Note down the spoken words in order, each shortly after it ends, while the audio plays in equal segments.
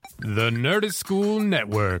The Nerdist School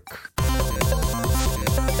Network.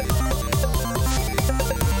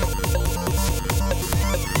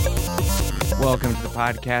 Welcome to the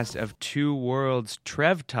podcast of Two Worlds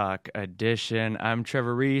Trev Talk edition. I'm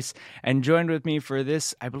Trevor Reese, and joined with me for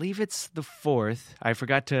this, I believe it's the fourth. I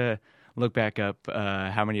forgot to look back up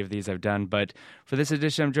how many of these I've done, but for this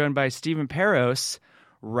edition, I'm joined by Stephen Peros,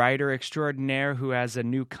 writer extraordinaire who has a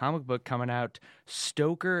new comic book coming out,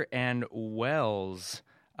 Stoker and Wells.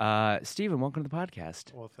 Stephen, welcome to the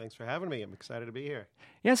podcast. Well, thanks for having me. I'm excited to be here.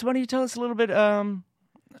 Yes, why don't you tell us a little bit?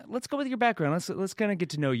 Let's go with your background. Let's kind of get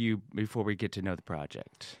to know you before we get to know the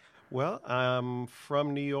project. Well, I'm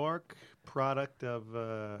from New York, product of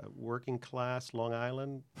working class Long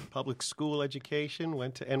Island, public school education,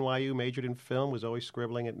 went to NYU, majored in film, was always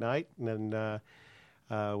scribbling at night, and then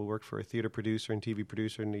worked for a theater producer and TV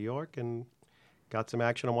producer in New York, and got some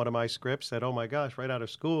action on one of my scripts, said, oh my gosh, right out of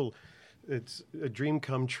school, it's a dream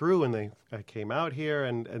come true, and I came out here,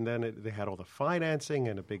 and then they had all the financing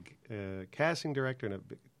and a big casting director and a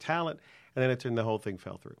big talent, and then the whole thing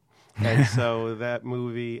fell through. And so that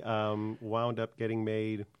movie wound up getting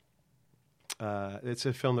made. It's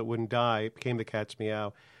a film that wouldn't die. It became The Cat's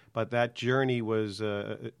Meow, but that journey was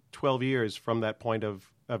 12 years from that point of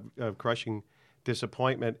crushing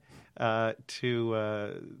disappointment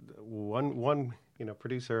to one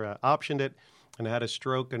producer optioned it and I had a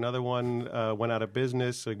stroke. Another one went out of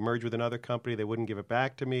business, merged with another company. They wouldn't give it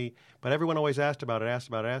back to me. But everyone always asked about it.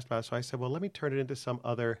 So I said, well, let me turn it into some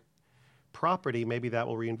other property. Maybe that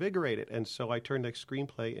will reinvigorate it. And so I turned the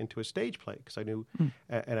screenplay into a stage play because I knew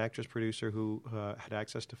an actress-producer who had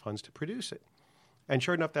access to funds to produce it. And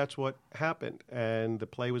sure enough, that's what happened. And the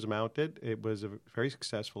play was mounted. It was very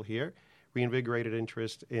successful here, reinvigorated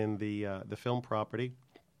interest in the film property.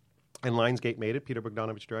 And Lionsgate made it. Peter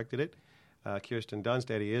Bogdanovich directed it. Kirsten Dunst,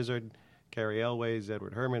 Eddie Izzard, Carrie Elways,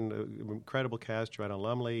 Edward Herrmann, incredible cast, Joanna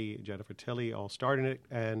Lumley, Jennifer Tilly, all starred in it.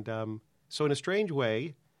 And so in a strange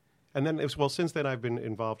way, and then, since then I've been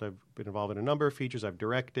involved in a number of features. I've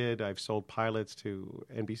directed, I've sold pilots to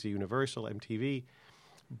NBC Universal, MTV.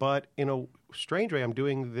 But in a strange way, I'm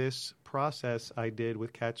doing this process I did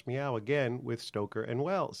with Cat's Meow again with Stoker and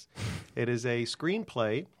Wells. It is a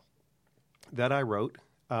screenplay that I wrote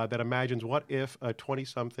that imagines what if a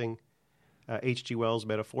 20-something H.G. Wells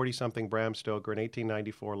met a 40-something Bram Stoker in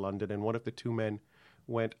 1894 London, and what if the two men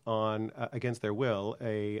went on, against their will,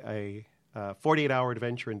 a 48-hour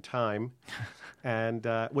adventure in time, and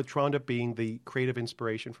which wound up being the creative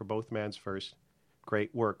inspiration for both men's first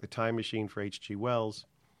great work, The Time Machine for H.G. Wells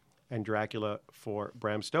and Dracula for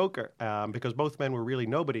Bram Stoker, because both men were really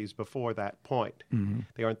nobodies before that point. Mm-hmm.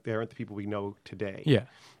 They aren't the people we know today. Yeah.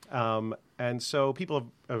 And so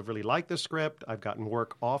people have really liked the script. I've gotten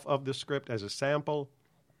work off of the script as a sample,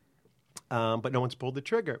 but no one's pulled the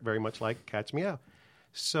trigger, very much like Cat's Meow.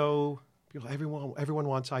 So everyone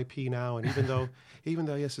wants IP now, and even though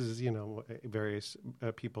this is various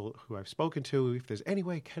people who I've spoken to, if there's any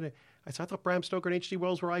way, I thought Bram Stoker and H.G.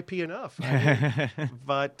 Wells were IP enough.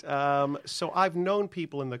 But so I've known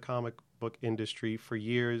people in the comic book industry for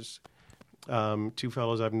years. Two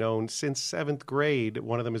fellows I've known since 7th grade.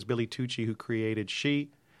 One of them is Billy Tucci, who created She,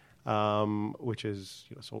 which is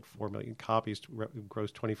sold 4 million copies,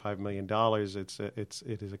 grossed $25 million.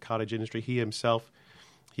 It is a cottage industry. He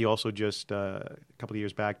also just a couple of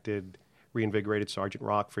years back reinvigorated Sergeant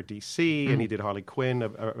Rock for DC, and he did Harley Quinn,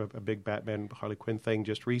 a big Batman Harley Quinn thing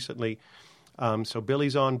just recently. So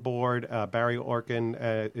Billy's on board. Barry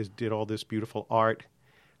Orkin did all this beautiful art.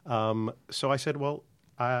 So I said, well,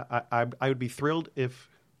 I would be thrilled if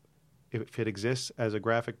it exists as a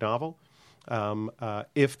graphic novel.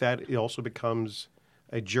 If that also becomes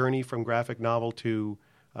a journey from graphic novel to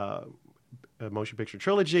a motion picture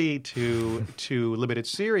trilogy to limited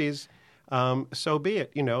series, so be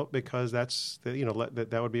it. Because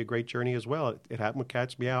that would be a great journey as well. It happened with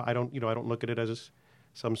Cat's Meow. I don't look at it as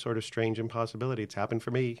some sort of strange impossibility. It's happened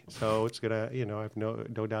for me, so it's gonna. I have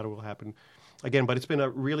no doubt it will happen again. But it's been a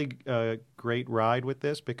really great ride with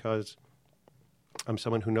this because I'm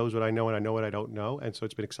someone who knows what I know and I know what I don't know, and so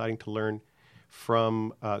it's been exciting to learn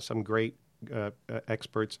from some great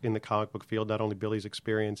experts in the comic book field. Not only Billy's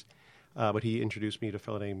experience, but he introduced me to a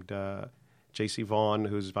fellow named J.C. Vaughn,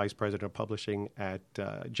 who's vice president of publishing at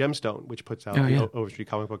Gemstone, which puts out the Overstreet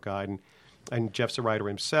Comic Book Guide. And Jeff's a writer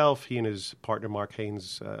himself. He and his partner, Mark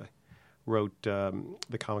Haynes, wrote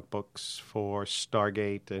the comic books for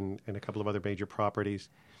Stargate and a couple of other major properties.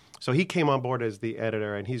 So he came on board as the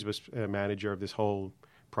editor, and he was a manager of this whole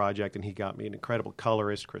project, and he got me an incredible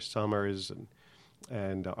colorist, Chris Summers, and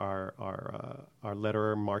and our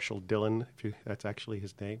letterer Marshall Dillon, that's actually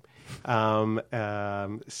his name. So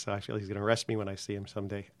actually, he's going to arrest me when I see him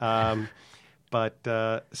someday. But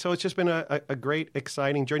so it's just been a great,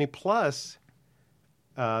 exciting journey. Plus,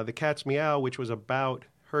 The Cat's Meow, which was about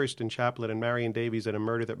Hearst and Chaplin and Marion Davies and a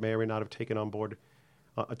murder that may or may not have taken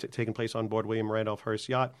place on board William Randolph Hearst's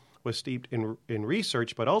yacht, was steeped in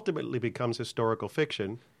research, but ultimately becomes historical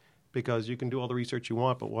fiction, because you can do all the research you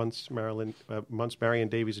want, but once Marion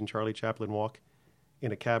Davies and Charlie Chaplin walk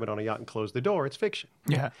in a cabin on a yacht and close the door, it's fiction.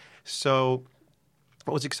 Yeah. So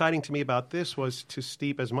what was exciting to me about this was to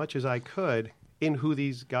steep as much as I could in who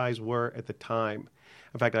these guys were at the time.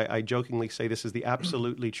 In fact, I jokingly say this is the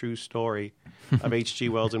absolutely true story of H.G.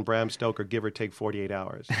 Wells and Bram Stoker, give or take 48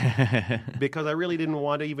 hours. Because I really didn't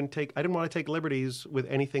want to take liberties with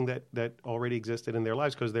anything that already existed in their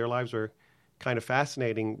lives, because their lives were kind of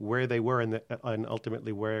fascinating, where they were and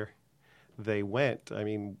ultimately where they went. I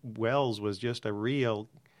mean, Wells was just a real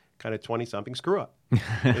kind of 20-something screw-up.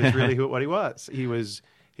 Is really what he was. He was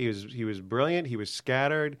brilliant. He was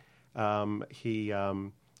scattered.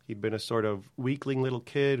 He'd been a sort of weakling little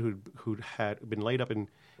kid who'd had been laid up in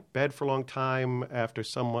bed for a long time after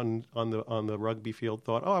someone on the rugby field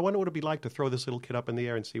thought, "Oh, I wonder what it'd be like to throw this little kid up in the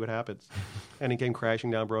air and see what happens." And he came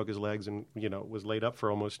crashing down, broke his legs, and was laid up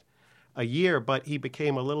for almost a year. But he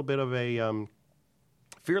became a little bit of a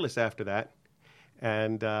fearless after that,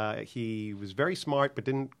 and he was very smart, but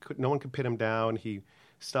no one could pin him down. He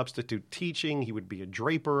substitute teaching. He would be a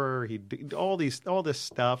draperer. He did all this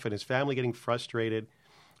stuff, and his family getting frustrated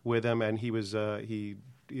with him, and he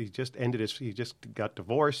just got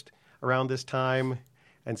divorced around this time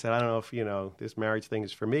and said, "I don't know if this marriage thing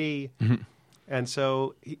is for me." Mm-hmm. And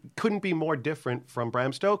so he couldn't be more different from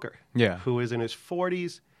Bram Stoker, who is in his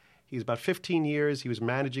 40s. He's about 15 years. He was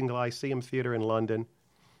managing the Lyceum Theatre in London,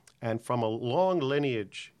 and from a long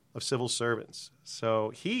lineage of civil servants. So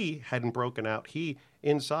he hadn't broken out. He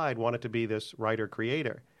inside wanted to be this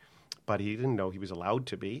writer-creator, but he didn't know he was allowed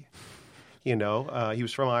to be. He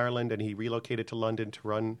was from Ireland, and he relocated to London to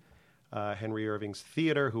run Henry Irving's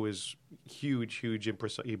theater, who is huge.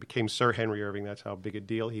 He became Sir Henry Irving. That's how big a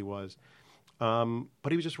deal he was. But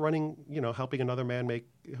he was just running, helping another man make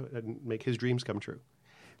his dreams come true.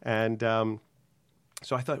 And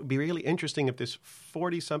so I thought it would be really interesting if this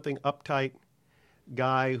 40-something uptight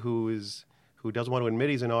guy who doesn't want to admit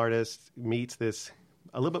he's an artist meets this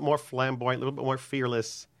a little bit more flamboyant, a little bit more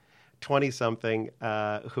fearless 20-something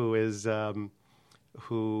who has a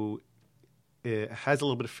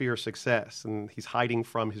little bit of fear of success, and he's hiding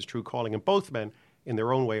from his true calling. And both men, in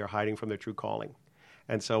their own way, are hiding from their true calling.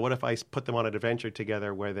 And so what if I put them on an adventure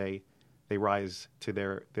together where they rise to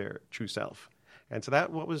their true self? And so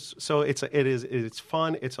it's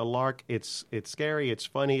fun, it's a lark, it's scary, it's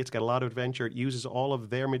funny, it's got a lot of adventure. It uses all of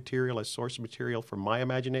their material as source material for my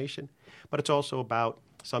imagination, but it's also about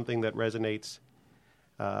something that resonates,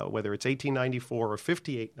 whether it's 1894 or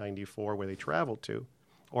 5894, where they traveled to,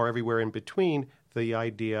 or everywhere in between, the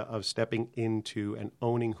idea of stepping into and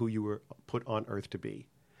owning who you were put on earth to be.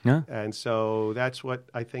 Yeah. And so that's what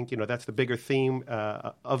I think, that's the bigger theme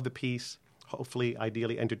of the piece, hopefully,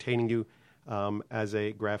 ideally entertaining you as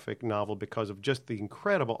a graphic novel because of just the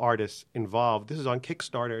incredible artists involved. This is on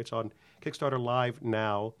Kickstarter. It's on Kickstarter Live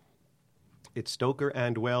now. It's Stoker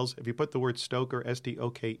and Wells. If you put the word Stoker,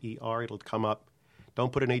 Stoker, it'll come up.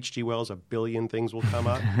 Don't put an H.G. Wells, a billion things will come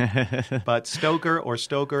up. But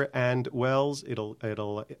Stoker and Wells, it'll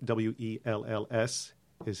Wells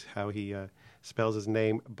is how he spells his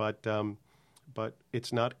name. But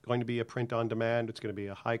it's not going to be a print on demand. It's going to be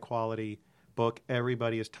a high quality book.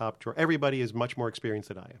 Everybody is top drawer. Everybody is much more experienced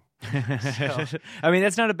than I am. So, I mean,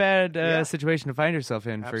 that's not a bad situation to find yourself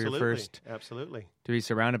in for your first. Absolutely. To be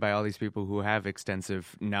surrounded by all these people who have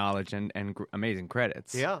extensive knowledge and amazing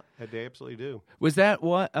credits. Yeah, they absolutely do. Was that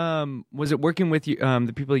what? Was it working with you,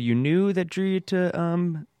 the people you knew that drew you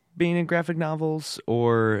to being in graphic novels,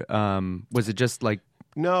 or was it just like?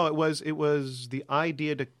 No, it was the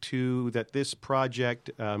idea to that this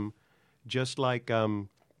project, just like The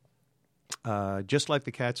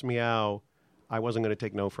Cat's Meow, I wasn't going to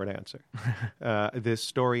take no for an answer. This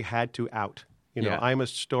story had to out. I'm a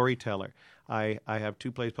storyteller. I have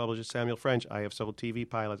 2 plays published with Samuel French. I have several TV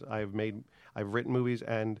pilots. I've written movies,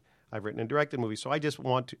 and I've written and directed movies. So I just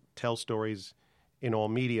want to tell stories in all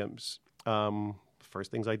mediums.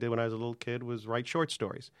 First things I did when I was a little kid was write short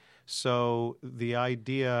stories. So the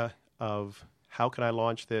idea of how can I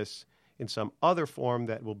launch this in some other form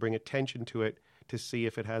that will bring attention to it to see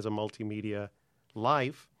if it has a multimedia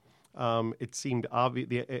life, it seemed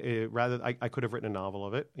obvious. I could have written a novel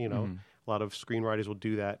of it, A lot of screenwriters will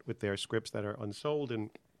do that with their scripts that are unsold, and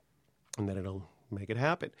then it'll make it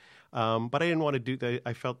happen. But I didn't want to do that.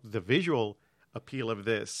 I felt the visual appeal of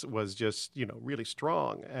this was just, really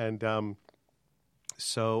strong. And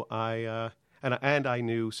so I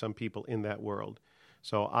knew some people in that world.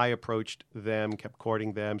 So I approached them, kept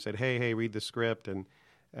courting them, said, hey, read the script, and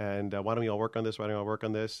why don't we all work on this? Why don't we all work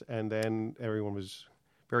on this? And then everyone was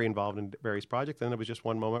very involved in various projects. And there was just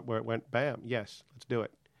one moment where it went, bam, yes, let's do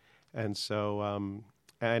it. And so,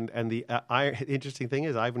 the interesting thing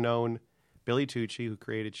is, I've known Billy Tucci, who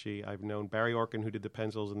created She. I've known Barry Orkin, who did the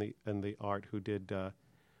pencils and the art, who did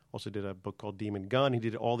also did a book called Demon Gun. He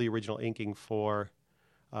did all the original inking for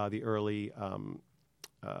the early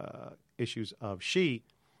issues of She.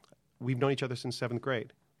 We've known each other since 7th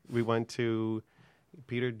grade. We went to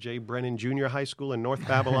Peter J. Brennan Junior High School in North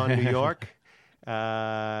Babylon, New York.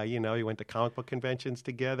 We went to comic book conventions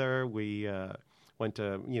together. We went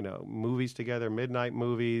to, movies together, midnight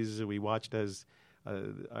movies. We watched as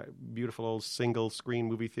our beautiful old single-screen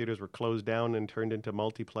movie theaters were closed down and turned into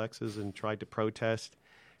multiplexes and tried to protest.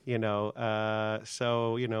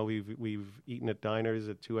 So we've eaten at diners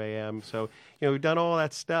at 2 a.m. So we've done all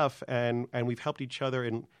that stuff, and we've helped each other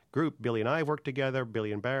in group. Billy and I have worked together.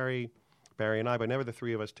 Billy and Barry and I, but never the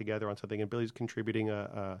three of us together on something. And Billy's contributing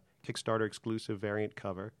a Kickstarter exclusive variant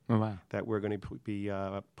cover that we're going to be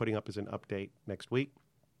putting up as an update next week.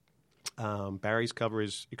 Barry's cover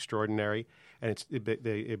is extraordinary, and it's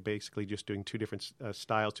basically just doing two different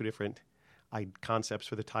styles, two different concepts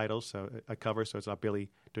for the titles. So a cover, so it's not Billy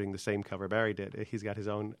doing the same cover Barry did. He's got his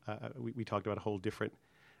own. We talked about a whole different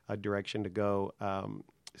direction to go.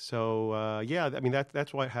 That's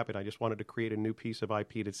why it happened. I just wanted to create a new piece of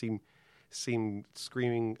IP that seemed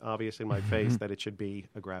screaming obvious in my face that it should be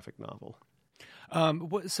a graphic novel.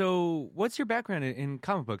 So what's your background in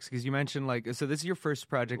comic books? Because you mentioned, so this is your first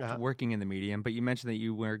project working in the medium, but you mentioned that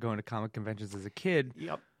you were going to comic conventions as a kid.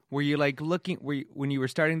 Yep. Were you when you were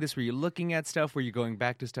starting this, were you looking at stuff? Were you going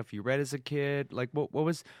back to stuff you read as a kid? What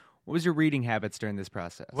was your reading habits during this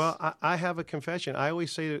process? Well, I have a confession. I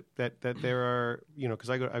always say that there are, because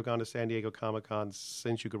I've gone to San Diego Comic-Con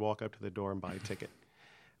since you could walk up to the door and buy a ticket,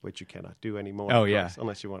 which you cannot do anymore. Oh, yeah.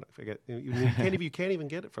 Unless you want to forget. You can't even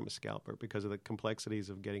get it from a scalper because of the complexities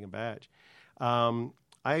of getting a badge.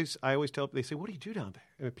 I always tell, they say, what do you do down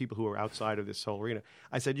there? People who are outside of this whole arena.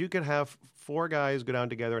 I said, you can have 4 guys go down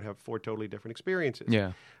together and have 4 totally different experiences.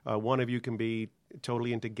 Yeah. One of you can be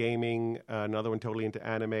totally into gaming, another one totally into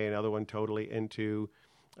anime, another one totally into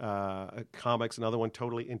comics, another one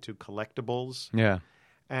totally into collectibles. Yeah.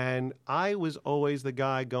 And I was always the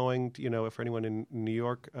guy going to, for anyone in New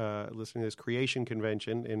York listening to this Creation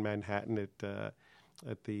Convention in Manhattan at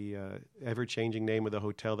the ever-changing name of the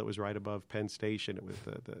hotel that was right above Penn Station. It was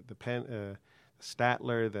the Penn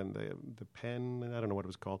Statler, then the Penn, I don't know what it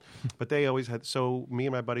was called. But they always had, so me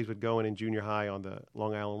and my buddies would go in junior high on the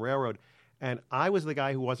Long Island Railroad. And I was the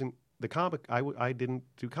guy who wasn't the comic. I didn't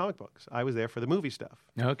do comic books. I was there for the movie stuff.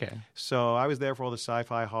 Okay. So I was there for all the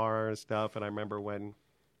sci-fi horror and stuff. And I remember when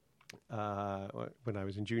I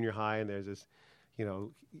was in junior high, and there's this,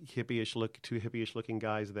 two hippie-ish looking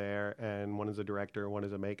guys there, and one is a director, one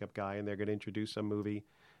is a makeup guy, and they're going to introduce some movie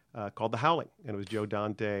called The Howling, and it was Joe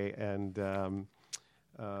Dante and the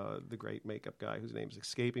great makeup guy whose name is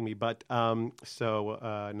escaping me, but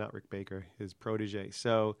not Rick Baker, his protege.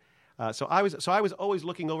 So I was always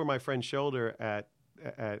looking over my friend's shoulder at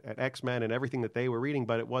X-Men and everything that they were reading,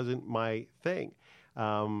 but it wasn't my thing.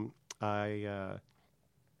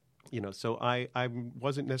 So I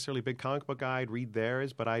wasn't necessarily a big comic book guy. I'd read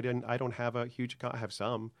theirs, but I don't have a huge. I have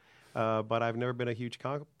some, but I've never been a huge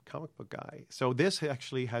comic book guy. So this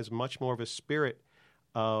actually has much more of a spirit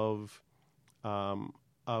of that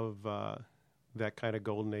kind of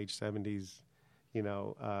golden age 70s,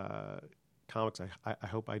 comics. I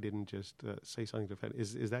hope I didn't just say something to offend.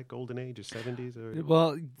 Is that golden age or 70s? Or?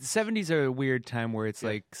 Well, 70s are a weird time where it's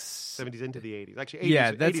 70s into the 80s. Actually, 80s,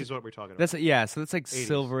 yeah, 80s is what we're talking about. So that's like 80s.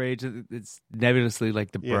 Silver Age. It's nebulously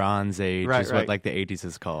like the Bronze Age is what like the 80s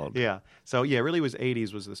is called. Yeah. So yeah, really was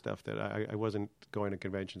 80s was the stuff that I wasn't going to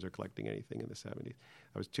conventions or collecting anything in the 70s.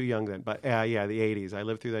 I was too young then. But the 80s. I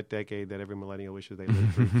lived through that decade that every millennial wishes they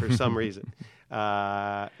lived through for some reason.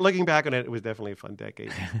 Looking back on it, it was definitely a fun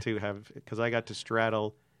decade to have, because I got to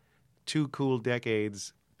straddle 2 cool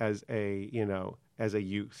decades as a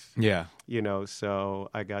youth. Yeah. So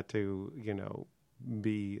I got to,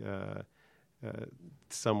 be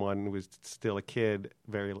someone who was still a kid,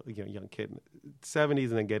 very young kid in the 70s,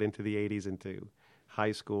 and then get into the 80s into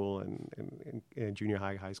high school and junior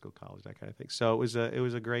high school, college, that kind of thing. So it was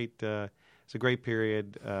a great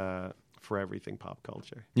period for everything pop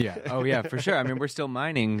culture. Yeah. Oh, yeah, for sure. I mean, we're still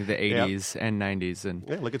mining the 80s and 90s. And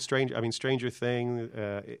Yeah, look at Stranger Things.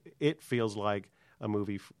 It feels like a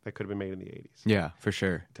movie that could have been made in the 80s. yeah, for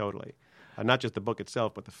sure. Totally. Not just the book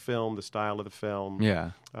itself, but the film, the style of the film.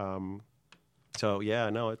 Yeah. So yeah,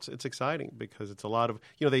 no, it's exciting because it's a lot of,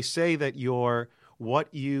 they say that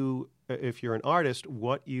if you're an artist,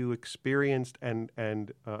 what you experienced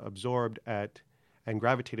and absorbed at and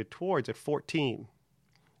gravitated towards at 14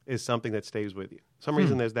 is something that stays with you. For some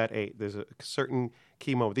reason there's that age. There's a certain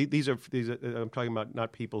key moment. These are I'm talking about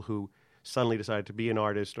not people who suddenly decided to be an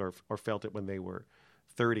artist or felt it when they were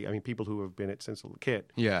 30. I mean, people who have been it since a little kid.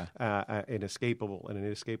 Yeah. An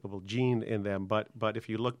inescapable gene in them. But if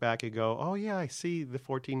you look back and go, oh yeah, I see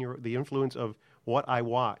the influence of what I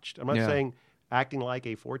watched. I'm not saying acting like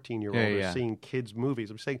a 14-year-old or seeing kids'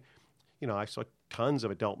 movies. I'm saying, I saw tons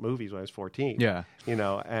of adult movies when I was 14. Yeah.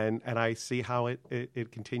 And I see how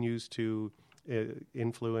it continues to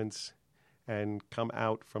influence and come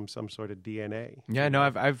out from some sort of DNA. Yeah, no,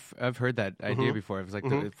 I've heard that idea before. It was like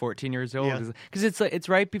the 14 years old, because it's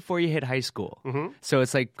right before you hit high school. So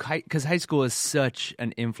it's like because high school is such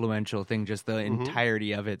an influential thing, just the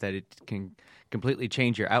entirety of it, that it can completely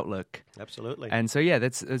change your outlook. Absolutely. And so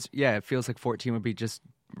that's it feels like 14 would be just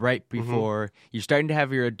right before you're starting to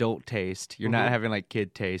have your adult taste. You're not having like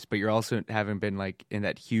kid taste, but you're also haven't been like in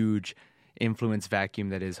that huge influence vacuum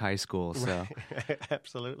that is high school. So right.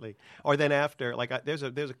 Absolutely. Or then after, like there's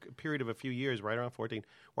a period of a few years right around 14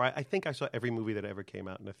 where I think I saw every movie that ever came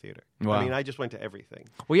out in the theater. Wow. I mean, I just went to everything.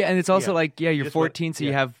 Well, yeah, and it's also you're 14, so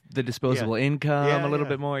you have the disposable income a little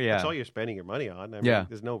bit more. Yeah, that's all you're spending your money on. I mean,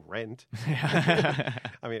 there's no rent.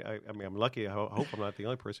 I mean, I'm lucky. I hope I'm not the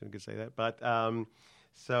only person who could say that. But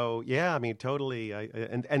so yeah, I mean, totally.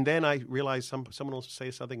 And then I realized someone will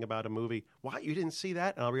say something about a movie. Why, you didn't see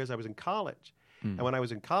that? And I realized I was in college. And when I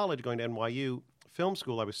was in college, going to NYU film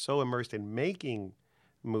school, I was so immersed in making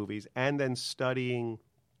movies and then studying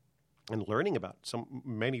and learning about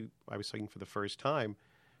many. I was seeing for the first time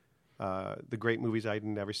the great movies I'd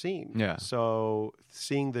never seen. Yeah. So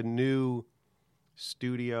seeing the new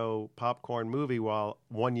studio popcorn movie, while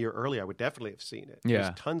 1 year earlier I would definitely have seen it. Yeah.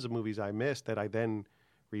 There's tons of movies I missed that I then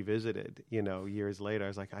revisited, years later. I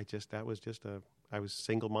was like, I was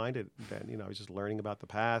single-minded then, I was just learning about the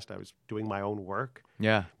past. I was doing my own work,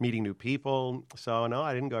 meeting new people. So no,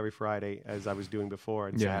 I didn't go every Friday as I was doing before,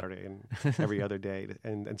 and Saturday and every other day,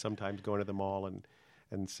 and sometimes going to the mall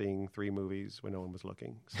and seeing 3 movies when no one was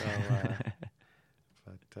looking. So,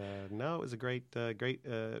 but no, it was a great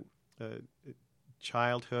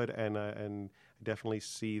childhood, and I definitely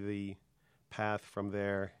see the path from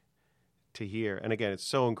there to here. And again, it's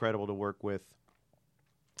so incredible to work with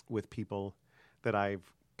people that I've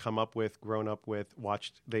come up with, grown up with,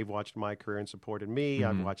 they've watched my career and supported me.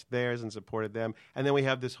 I've watched theirs and supported them. And then we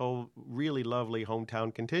have this whole really lovely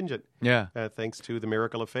hometown contingent. Yeah. Thanks to the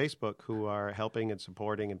miracle of Facebook, who are helping and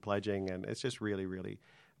supporting and pledging. And it's just really, really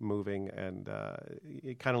moving, and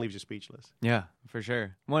it kind of leaves you speechless. Yeah, for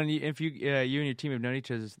sure. Well, if you and your team have known each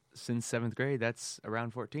other since 7th grade, that's around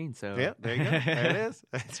 14. So yeah, there you go. There it is.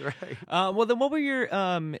 That's right. Well, then, what were your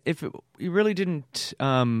you really didn't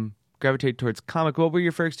gravitate towards comic? What were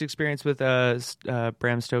your first experience with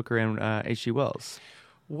Bram Stoker and H.G. Wells?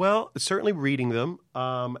 Well, certainly reading them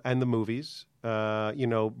and the movies.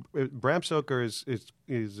 Bram Stoker is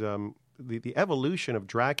the evolution of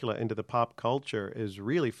Dracula into the pop culture is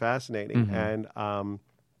really fascinating. And I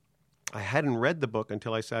hadn't read the book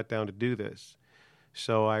until I sat down to do this.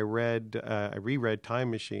 So I reread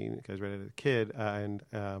Time Machine, because I read it as a kid, and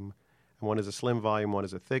one is a slim volume, one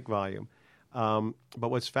is a thick volume. But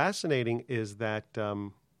what's fascinating is that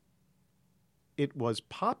it was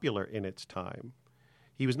popular in its time.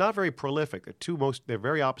 He was not very prolific. They're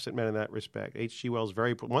very opposite men in that respect. H.G. Wells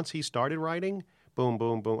once he started writing, boom,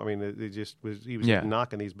 boom, boom. I mean, he was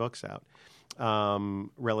knocking these books out.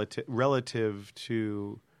 Relative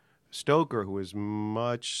to Stoker, who was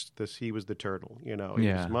he was the turtle. He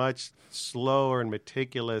was much slower and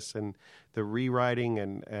meticulous, and the rewriting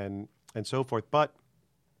and so forth. But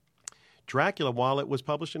Dracula, while it was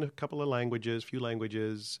published in a few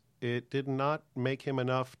languages, it did not make him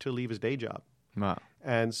enough to leave his day job. Wow.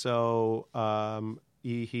 And so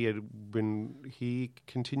he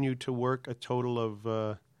continued to work a total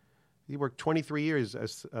of he worked 23 years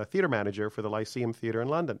as a theater manager for the Lyceum Theatre in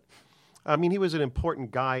London. I mean, he was an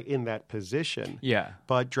important guy in that position. Yeah.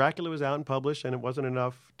 But Dracula was out and published, and it wasn't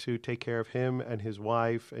enough to take care of him and his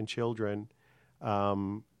wife and children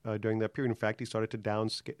during that period. In fact, he started to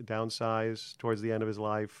downsize towards the end of his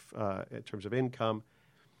life in terms of income.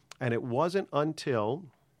 And it wasn't until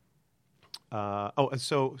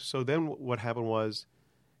So then what happened was,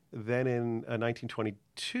 then in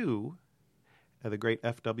 1922, the great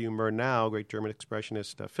F.W. Murnau, great German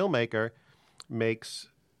expressionist filmmaker, makes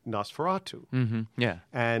Nosferatu. Mm-hmm. Yeah.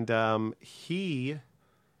 And he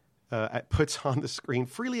puts on the screen,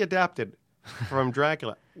 freely adapted from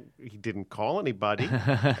Dracula. He didn't call anybody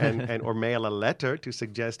or mail a letter to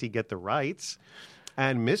suggest he get the rights.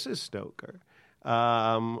 And Mrs. Stoker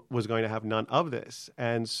was going to have none of this.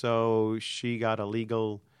 And so she got the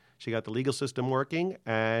legal system working,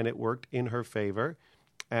 and it worked in her favor.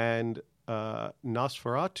 And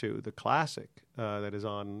Nosferatu, the classic that is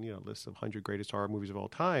on lists of 100 greatest horror movies of all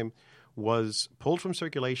time, was pulled from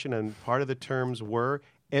circulation, and part of the terms were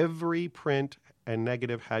every print and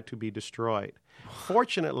negative had to be destroyed.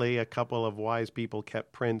 Fortunately, a couple of wise people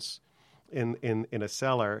kept prints in a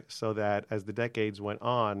cellar, so that as the decades went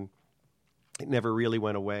on, it never really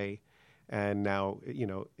went away, and now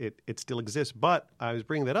it still exists. But I was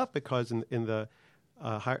bringing that up because in the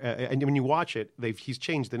and when you watch it, he's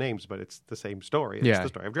changed the names, but it's the same story. It's the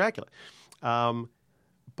story of Dracula.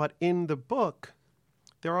 But in the book,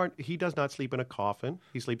 he does not sleep in a coffin.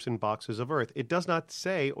 He sleeps in boxes of earth. It does not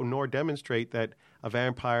say or nor demonstrate that a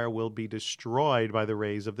vampire will be destroyed by the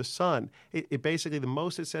rays of the sun. It basically, the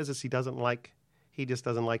most it says is he just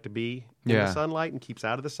doesn't like to be in the sunlight and keeps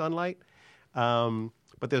out of the sunlight.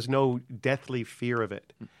 But there's no deathly fear of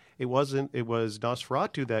it. It was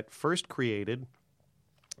Nosferatu that first created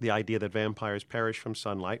the idea that vampires perish from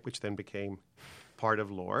sunlight, which then became part of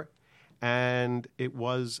lore. And it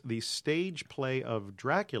was the stage play of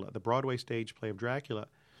Dracula, the Broadway stage play of Dracula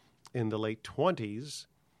in the late 1920s,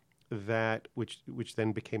 which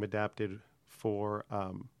then became adapted for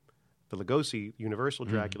the Lugosi Universal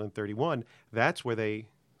Dracula in 1931. That's where they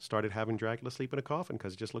started having Dracula sleep in a coffin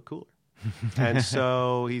because it just looked cooler. And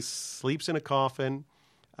so he sleeps in a coffin,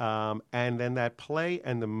 and then that play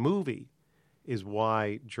and the movie is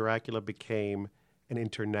why Dracula became an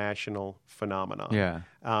international phenomenon. Yeah.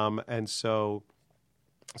 And so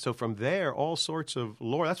from there, all sorts of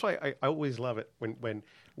lore. That's why I always love it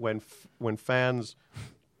when fans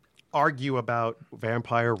argue about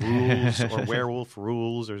vampire rules or werewolf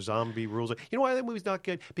rules or zombie rules. You know why that movie's not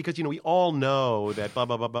good? Because we all know that blah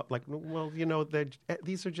blah blah blah. Like, well,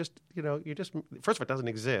 these are just you're just, first of all, it doesn't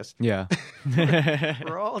exist. Yeah.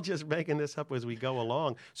 We're all just making this up as we go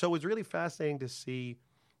along. So it was really fascinating to see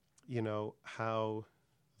how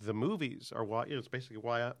the movies are it's basically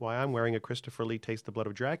why I'm wearing a Christopher Lee Taste the Blood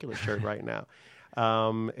of Dracula shirt right now.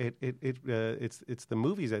 It's the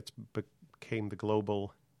movies that became the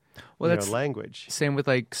global language. Same with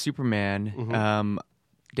like Superman,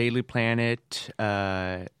 Daily Planet,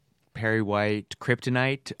 Perry White,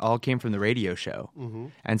 Kryptonite, all came from the radio show. Mm-hmm.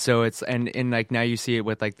 And so it's and like now you see it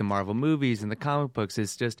with like the Marvel movies and the comic books.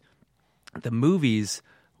 It's just the movies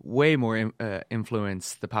way more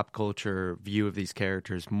influence the pop culture view of these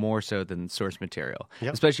characters more so than source material,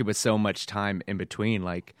 especially with so much time in between.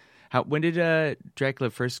 Like, when did Dracula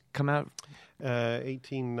first come out?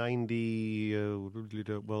 1890.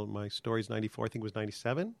 Well, my story's 94. I think it was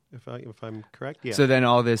 97, if I'm correct. Yeah. So then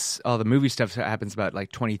all the movie stuff happens about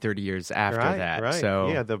like 20, 30 years after that. Right. So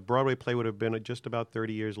yeah, the Broadway play would have been just about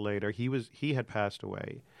 30 years later. He had passed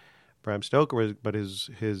away. Bram Stoker was, but his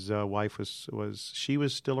wife was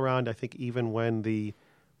still around. I think even when the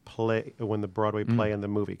Broadway play and the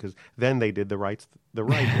movie, because then they did the right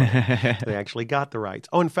way. They actually got the rights.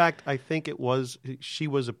 Oh, in fact, I think she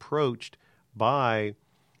was approached by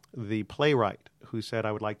the playwright who said,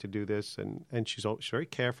 "I would like to do this," and she's very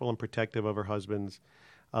careful and protective of her husband's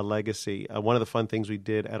legacy. One of the fun things we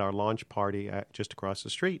did at our launch party just across the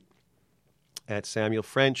street at Samuel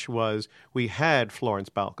French was we had Florence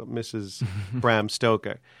Balcom, Mrs. Bram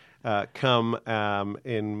Stoker, come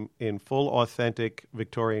in full authentic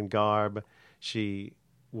Victorian garb. She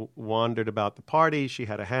wandered about the party. She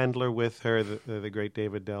had a handler with her, the great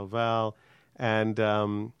David Del Val, and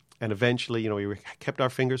eventually, we kept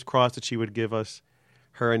our fingers crossed that she would give us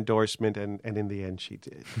her endorsement, and in the end, she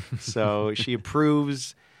did. So she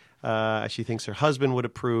approves. She thinks her husband would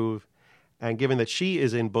approve. And given that she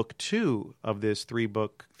is in book 2 of this 3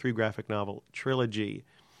 graphic novel trilogy,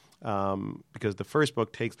 because the first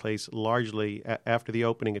book takes place largely after the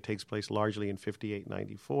opening, it takes place largely in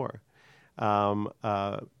 58-94.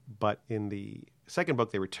 But in the second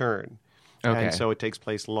book, they return. Okay. And so it takes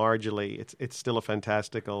place largely, it's still a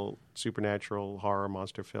fantastical, supernatural, horror,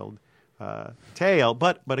 monster-filled tale.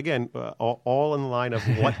 But again, all in the line of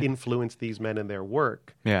what influenced these men in their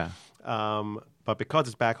work. Yeah. But because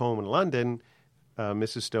it's back home in London,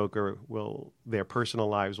 Mrs. Stoker their personal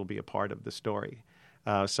lives will be a part of the story.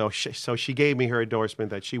 So she gave me her endorsement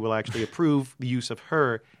that she will actually approve the use of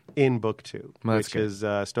her in book 2, Well, which is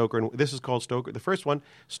Stoker. This is called Stoker. The first one,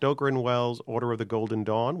 Stoker and Wells' Order of the Golden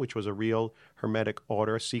Dawn, which was a real Hermetic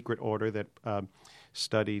order, secret order that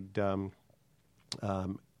studied the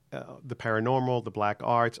paranormal, the black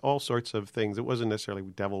arts, all sorts of things. It wasn't necessarily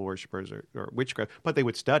devil worshippers or witchcraft, but they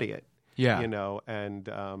would study it. Yeah.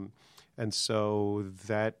 And so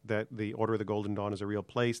that the Order of the Golden Dawn is a real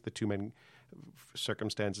place. The two men,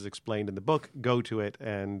 circumstances explained in the book, go to it,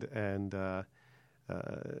 and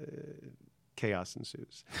chaos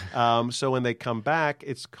ensues. So when they come back,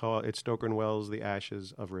 it's Stoker and Wells, The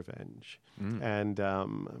Ashes of Revenge, and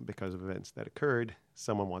because of events that occurred,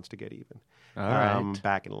 someone wants to get even. All right.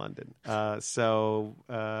 Back in London.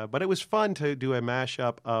 But it was fun to do a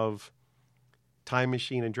mashup of Time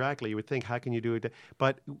Machine and Dracula. You would think, how can you do it?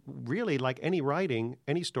 But really, like any writing,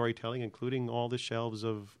 any storytelling, including all the shelves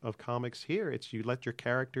of comics here, it's you let your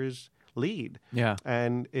characters lead. Yeah.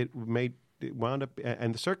 And it wound up,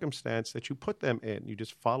 and the circumstance that you put them in, you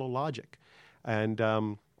just follow logic. And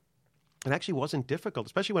it actually wasn't difficult,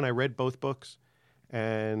 especially when I read both books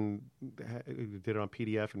and did it on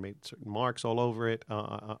PDF and made certain marks all over it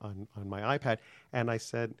on my iPad. And I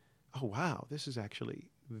said, oh, wow, this is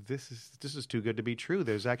too good to be true.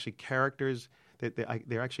 There's actually characters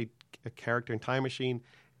they're actually a character in Time Machine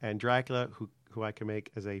and Dracula who I can make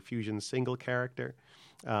as a fusion single character.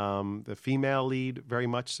 The female lead, very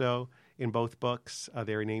much so in both books.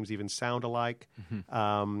 Their names even sound alike.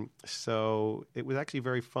 Mm-hmm. So it was actually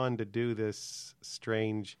very fun to do this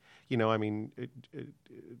strange,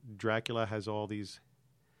 Dracula has all these,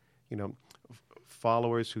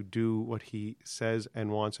 followers who do what he says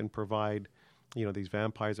and wants and provide, these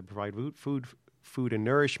vampires that provide food and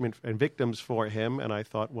nourishment and victims for him. And I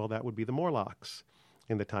thought, well, that would be the Morlocks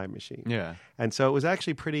in the Time Machine. Yeah. And so it was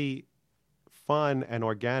actually pretty fun and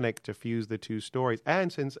organic to fuse the two stories.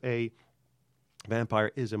 And since a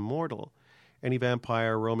vampire is immortal, any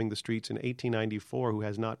vampire roaming the streets in 1894 who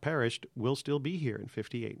has not perished will still be here in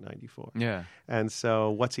 5894. Yeah. And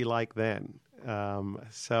so what's he like then?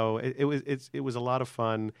 So it was a lot of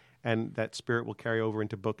fun, and that spirit will carry over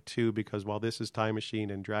into book 2, because while this is Time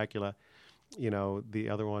Machine and Dracula, the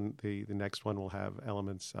other one, the next one will have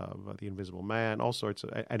elements of the Invisible Man, all sorts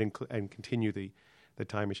of, and continue the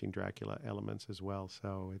Time Machine Dracula elements as well.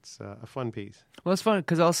 So it's a fun piece. Well, it's fun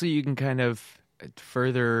because also you can kind of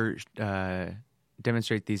further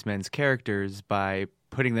demonstrate these men's characters by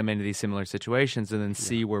putting them into these similar situations, and then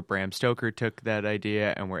see where Bram Stoker took that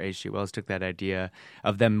idea and where H.G. Wells took that idea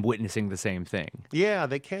of them witnessing the same thing. Yeah,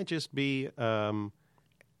 they can't just be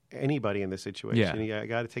anybody in this situation. Yeah. You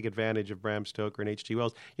got to take advantage of Bram Stoker and H.G.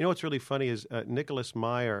 Wells. What's really funny is Nicholas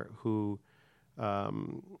Meyer, who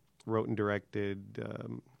wrote and directed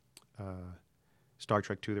Star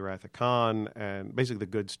Trek II, The Wrath of Khan, and basically the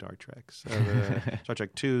good Star Treks. Star Trek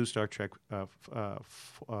II, Star Trek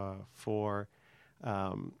 4.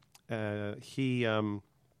 The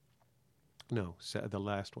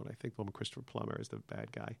last one, I think, the one with Christopher Plummer is the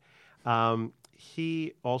bad guy.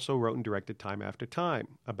 He also wrote and directed Time After Time,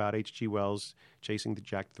 about H.G. Wells chasing the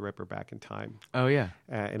Jack the Ripper back in time. Oh, yeah.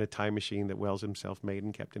 In a time machine that Wells himself made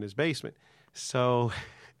and kept in his basement. So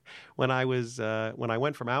when I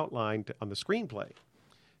went from outline on the screenplay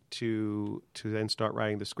to then start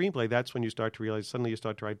writing the screenplay, that's when you start to realize, suddenly you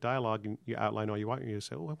start to write dialogue and you outline all you want, and you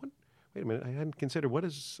say, wait a minute, I hadn't considered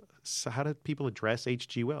how do people address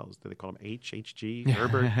H.G. Wells? Do they call him H.G.,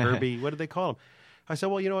 Herbert, Herbie? What did they call him? I said,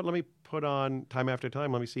 well, you know what, let me put on Time After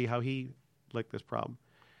Time. Let me see how he licked this problem.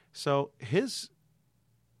 So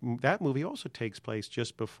that movie also takes place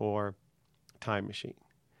just before Time Machine.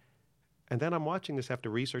 And then I'm watching this after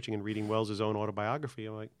researching and reading Wells' own autobiography.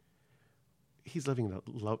 I'm like, he's living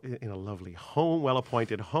in a lovely home,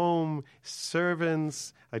 well-appointed home,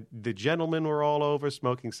 servants. The gentlemen were all over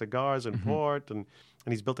smoking cigars and port, and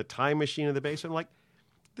he's built a time machine in the basement. I'm like,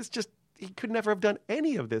 he could never have done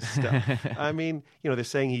any of this stuff. I mean, they're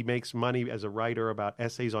saying he makes money as a writer about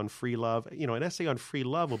essays on free love. An essay on free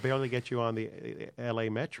love will barely get you on the L.A.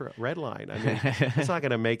 Metro Red Line. I mean, it's not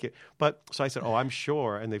going to make it. But so I said, I'm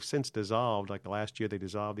sure, and they've since dissolved. Like the last year, they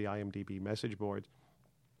dissolved the IMDb message boards.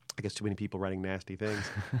 I guess too many people writing nasty things.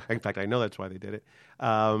 In fact, I know that's why they did it.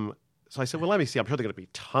 So I said, well, let me see. I'm sure there are going to be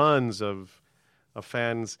tons of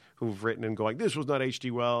fans who've written and going, this was not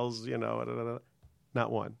H.G. Wells,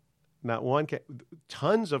 Not one. Not one.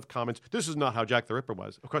 Tons of comments. This is not how Jack the Ripper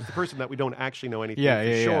was. Of course, the person that we don't actually know anything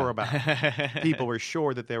sure about. People were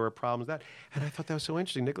sure that there were problems with that. And I thought that was so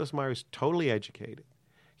interesting. Nicholas Meyer is totally educated,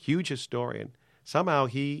 huge historian. Somehow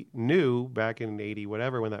he knew back in 80,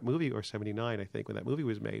 whatever, when that movie, or 79, I think, when that movie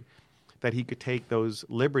was made, that he could take those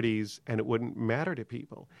liberties and it wouldn't matter to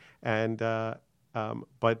people. And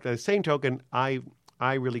but the same token, I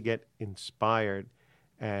really get inspired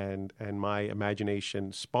and my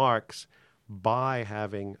imagination sparks by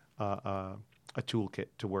having a toolkit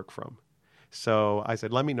to work from. So I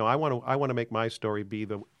said, let me know. I want to make my story be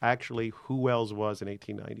actually who Welles was in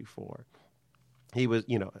 1894. He was,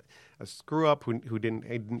 a screw up who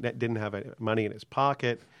didn't have money in his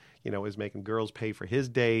pocket. Was making girls pay for his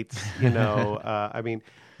dates.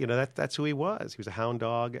 That's who he was. He was a hound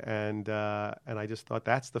dog, and I just thought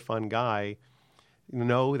that's the fun guy.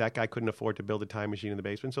 No, that guy couldn't afford to build a time machine in the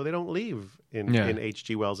basement, so they don't leave in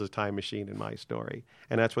H.G. Wells' time machine in my story.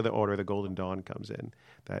 And that's where the Order of the Golden Dawn comes in,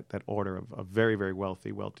 that order of very, very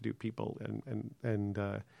wealthy, well-to-do people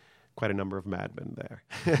and quite a number of madmen there.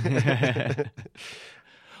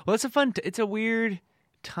 Well, it's a weird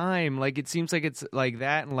time. Like, it seems like it's like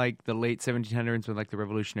that in like the late 1700s with like the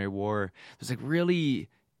Revolutionary War. There's like really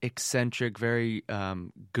eccentric, very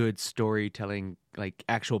good storytelling, like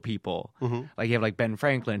actual people. Mm-hmm. Like you have like Ben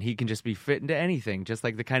Franklin, he can just be fit into anything. Just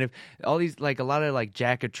like the kind of all these like a lot of like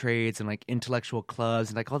jack of trades and like intellectual clubs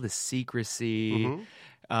and like all this secrecy.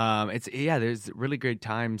 Mm-hmm. There's really great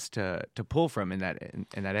times to pull from in that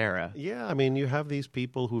era. Yeah, I mean, you have these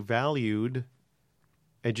people who valued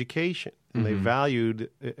education and they valued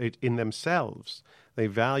it in themselves. They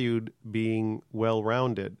valued being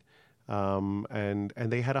well-rounded. And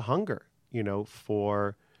they had a hunger,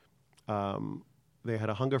 for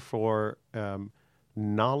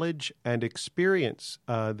knowledge and experience.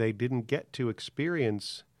 They didn't get to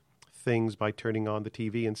experience things by turning on the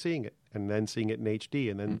TV and seeing it, and then seeing it in HD,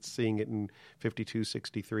 and then seeing it in 52,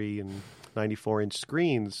 63, and 94-inch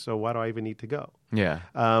screens. So why do I even need to go? Yeah.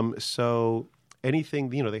 So anything,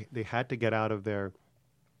 they had to get out of their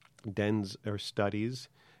dens or studies,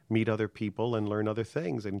 meet other people and learn other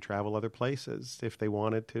things and travel other places if they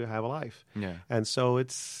wanted to have a life. Yeah. And so it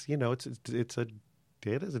is a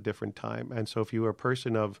different time. And so if you were a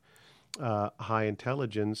person of high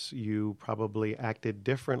intelligence, you probably acted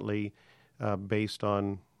differently based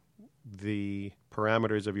on the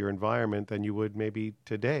parameters of your environment than you would maybe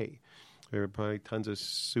today. There are probably tons of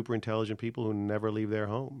super intelligent people who never leave their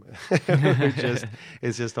home.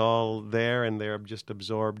 It's just all there, and they're just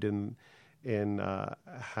absorbed in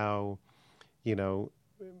how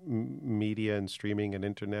media and streaming and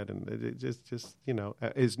internet and it just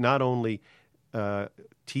is not only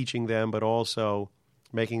teaching them but also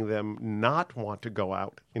making them not want to go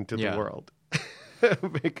out into the world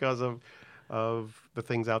because of the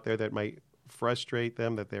things out there that might frustrate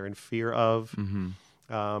them, that they're in fear of.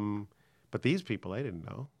 Mm-hmm. But these people, they didn't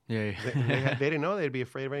know. Yeah. They didn't know they'd be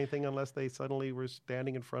afraid of anything unless they suddenly were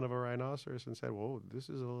standing in front of a rhinoceros and said, "Whoa, this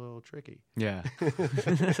is a little tricky." Yeah.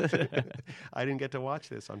 I didn't get to watch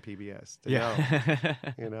this on PBS.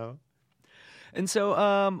 Know. And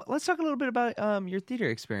so let's talk a little bit about your theater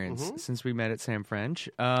experience since we met at Sam French.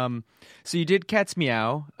 So you did Cat's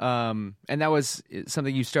Meow, and that was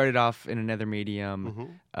something you started off in another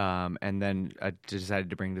medium and then decided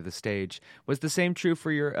to bring to the stage. Was the same true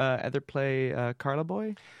for your other play, Carla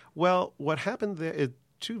Boy? Well, what happened there is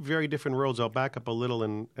two very different roles. I'll back up a little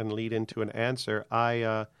and lead into an answer.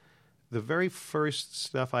 The very first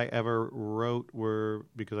stuff I ever wrote were,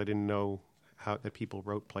 because I didn't know that people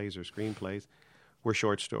wrote plays or screenplays, were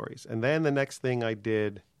short stories. And then the next thing I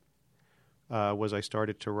did was I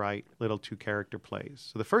started to write little 2-character plays.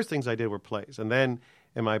 So the first things I did were plays. And then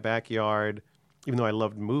in my backyard, even though I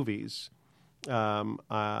loved movies, when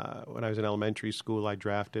I was in elementary school, I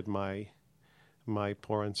drafted my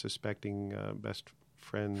poor unsuspecting best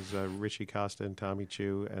friends, Richie Costa and Tommy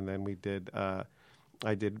Chu, and then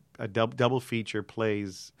I did a double feature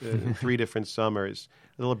plays in 3 different summers.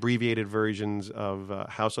 Little abbreviated versions of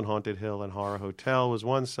House on Haunted Hill and Horror Hotel was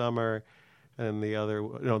one summer, and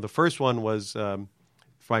the first one was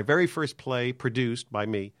my very first play produced by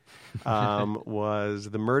me was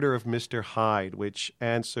The Murder of Mr. Hyde, which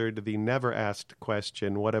answered the never asked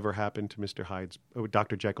question, whatever happened to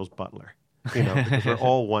Dr. Jekyll's butler? Because we're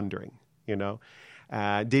all wondering,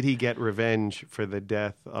 did he get revenge for the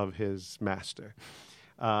death of his master?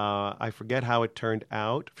 I forget how it turned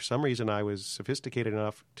out. For some reason, I was sophisticated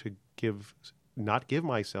enough to not give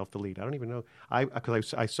myself the lead. I don't even know.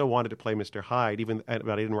 Because I so wanted to play Mr. Hyde, but I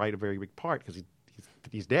didn't write a very big part because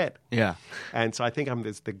he's dead. Yeah. And so I think I'm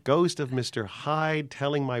the ghost of Mr. Hyde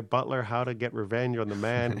telling my butler how to get revenge on the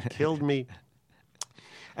man who killed me.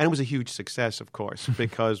 And it was a huge success, of course,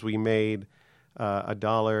 because we made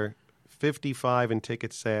 $1.55 in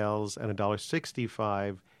ticket sales and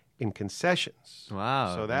 $1.65 in concessions.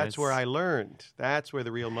 Wow. So that's where I learned. That's where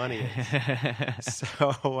the real money is.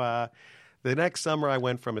 So the next summer I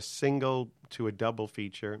went from a single to a double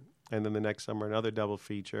feature, and then the next summer another double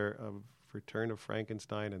feature of Return of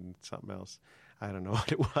Frankenstein and something else. I don't know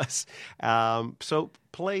what it was. So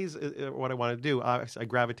plays are what I wanted to do. I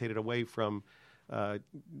gravitated away from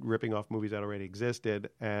ripping off movies that already existed,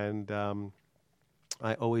 and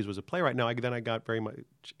I always was a playwright. Now, then I got very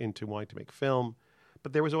much into wanting to make film,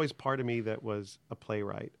 but there was always part of me that was a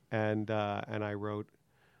playwright, and I wrote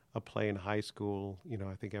a play in high school.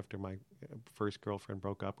 I think after my first girlfriend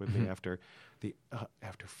broke up with me after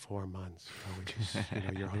 4 months,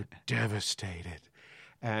 you're devastated,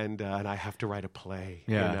 and I have to write a play,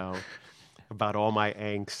 about all my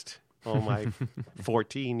angst, all my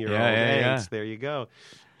 14-year-old angst. There you go.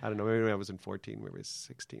 I don't know. Maybe I was in 14. Maybe I was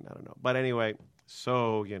 16. I don't know. But anyway,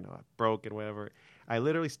 so I broke and whatever. I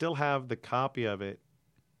literally still have the copy of it,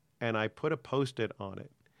 and I put a Post-it on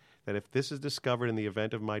it that if this is discovered in the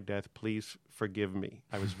event of my death, please forgive me.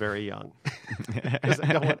 I was very young, because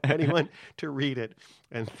I don't want anyone to read it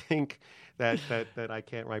and think that I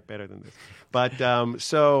can't write better than this. But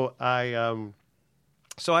so I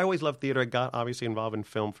always loved theater. I got obviously involved in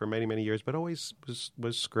film for many, many years, but always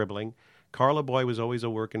was scribbling. Carla Boy was always a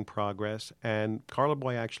work in progress, and Carla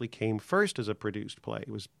Boy actually came first as a produced play.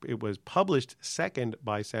 It was published second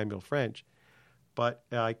by Samuel French, but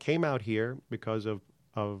I came out here because of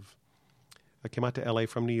I came out to L.A.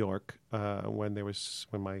 from New York when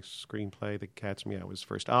my screenplay, The Cat's Meow, was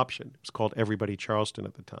first option. It was called Everybody Charleston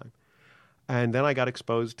at the time, and then I got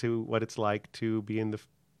exposed to what it's like to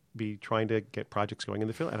be trying to get projects going in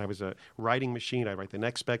the film. And I was a writing machine. I'd write the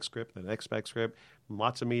next spec script,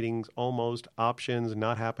 lots of meetings, almost, options,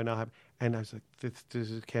 not happen. And I was like,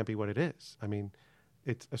 this can't be what it is. I mean,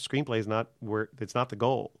 a screenplay is not it's not the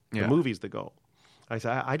goal. Yeah. The movie's the goal. I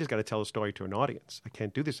said, I just got to tell a story to an audience. I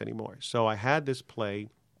can't do this anymore. So I had this play,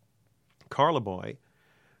 Carla Boy,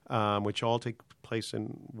 which all take place in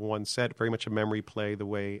one set, very much a memory play, the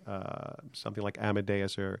way something like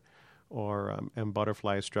Amadeus or M.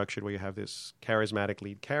 Butterfly is structured, where you have this charismatic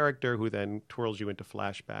lead character who then twirls you into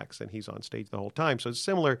flashbacks, and he's on stage the whole time. So it's a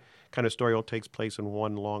similar kind of story. All takes place in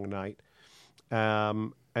one long night.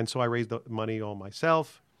 And so I raised the money all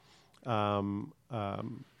myself,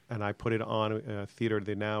 and I put it on theater,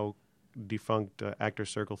 the now defunct Actors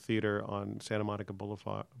Circle Theater on Santa Monica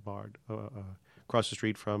Boulevard, across the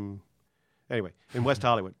street from, in West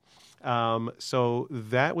Hollywood. So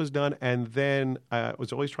that was done, and then I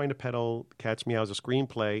was always trying to peddle Cat's Meow as a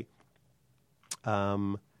screenplay.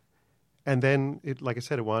 And then, like I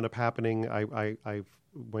said, it wound up happening. I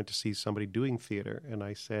went to see somebody doing theater, and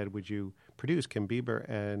I said, "Would you produce Kim Bieber?"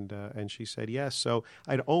 And she said yes. So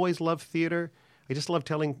I'd always loved theater. I just love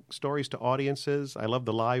telling stories to audiences. I love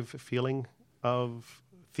the live feeling of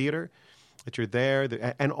theater, that you're there,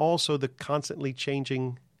 and also the constantly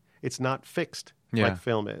changing. It's not fixed like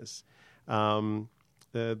film is.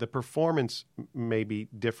 The performance may be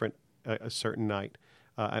different a certain night.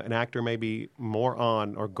 An actor may be more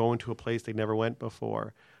on or go into a place they never went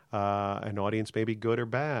before. An audience may be good or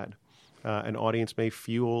bad. An audience may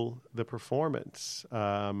fuel the performance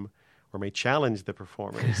or may challenge the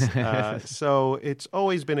performance. So it's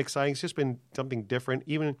always been exciting. It's just been something different.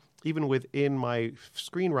 Even within my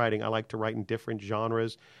screenwriting, I like to write in different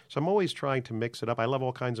genres. So I'm always trying to mix it up. I love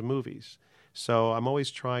all kinds of movies. So I'm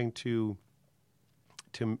always trying to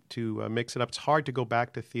mix it up. It's hard to go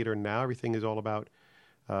back to theater now. Everything is all about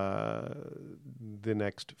the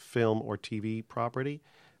next film or TV property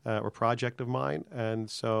or project of mine.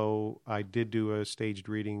 And so I did do a staged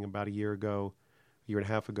reading about a year and a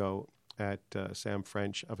half ago at Sam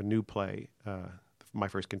French of a new play, my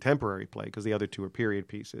first contemporary play, because the other two are period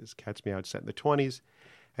pieces. Cat's Meow set in the 20s,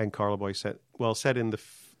 and Carla Boy set in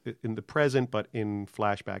the present, but in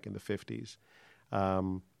flashback in the 50s.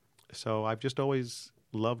 So I've just always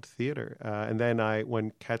loved theater. And then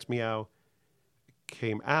when Cat's Meow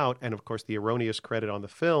came out, and of course the erroneous credit on the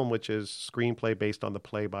film, which is screenplay based on the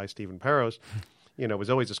play by Stephen Peros, it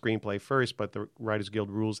was always a screenplay first, but the Writers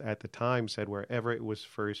Guild rules at the time said wherever it was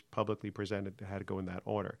first publicly presented, it had to go in that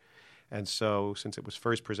order. And so since it was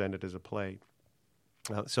first presented as a play,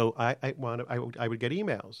 so I would get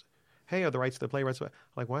emails. Hey, are the rights to the play rights?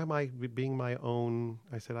 Like, why am I being my own?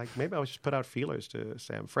 I said, maybe I'll just put out feelers to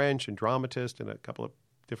Sam French and Dramatist and a couple of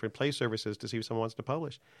different play services to see if someone wants to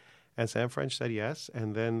publish. And Sam French said yes,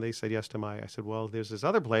 and then they said yes to I said, well, there's this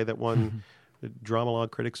other play that won the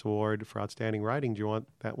Dramalog Critics Award for Outstanding Writing. Do you want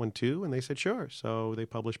that one too? And they said, sure. So they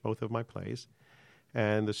published both of my plays.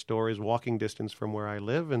 And the store is walking distance from where I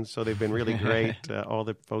live, and so they've been really great, all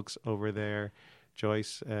the folks over there,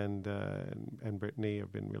 Joyce and Brittany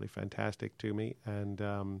have been really fantastic to me,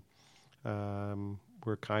 and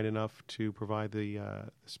were kind enough to provide the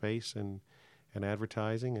space and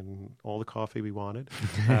advertising and all the coffee we wanted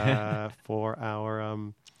for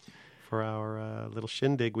our little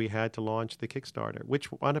shindig we had to launch the Kickstarter,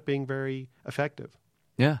 which wound up being very effective.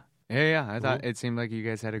 Yeah. I thought it seemed like you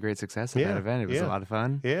guys had a great success at that event. It was a lot of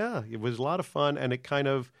fun. Yeah, it was a lot of fun, and it kind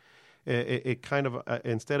of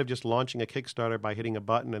instead of just launching a Kickstarter by hitting a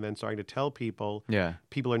button and then starting to tell people,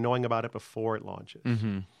 people are knowing about it before it launches.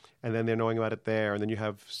 Mm-hmm. And then they're knowing about it there, and then you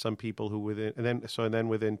have some people who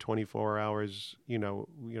within 24 hours, we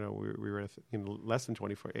were at less than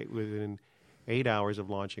 24, within 8 hours of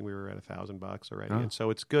launching, we were at $1,000 already. And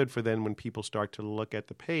so it's good for then when people start to look at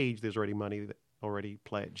the page, there's already money already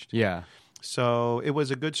pledged. Yeah. So it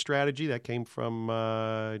was a good strategy that came from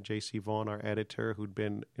J.C. Vaughn, our editor, who'd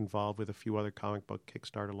been involved with a few other comic book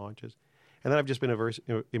Kickstarter launches. And then I've just been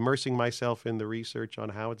immersing myself in the research on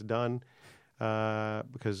how it's done,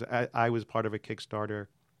 because I was part of a Kickstarter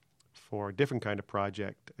for a different kind of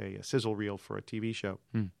project, a sizzle reel for a TV show.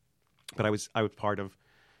 But I was part of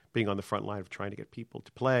being on the front line of trying to get people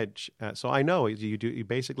to pledge. So I know you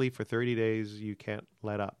basically for 30 days you can't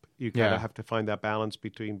let up. You kind of have to find that balance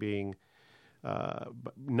between being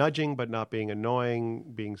nudging but not being annoying,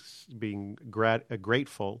 being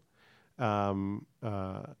grateful, and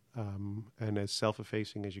as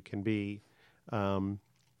self-effacing as you can be.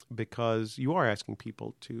 Because you are asking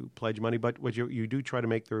people to pledge money, but what you do try to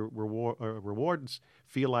make the rewards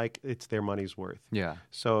feel like it's their money's worth. Yeah.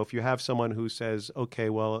 So if you have someone who says, "Okay,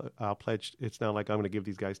 well, I'll pledge," it's not like I'm going to give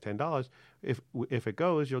these guys $10. If it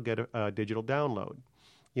goes, you'll get a digital download,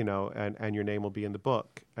 and your name will be in the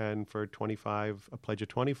book. And for $25, a pledge of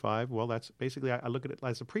 $25, well, that's basically I look at it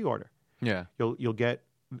as a pre-order. Yeah. You'll get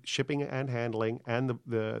shipping and handling and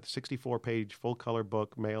the 64-page full-color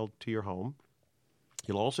book mailed to your home.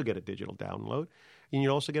 You'll also get a digital download, and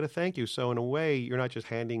you'll also get a thank you. So in a way, you're not just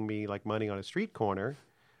handing me like money on a street corner.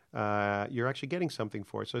 You're actually getting something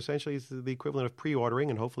for it. So essentially, it's the equivalent of pre-ordering,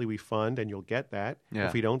 and hopefully we fund, and you'll get that. Yeah.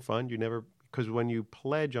 If we don't fund, you never... Because when you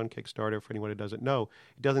pledge on Kickstarter, for anyone who doesn't know,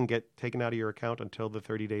 it doesn't get taken out of your account until the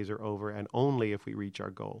 30 days are over, and only if we reach our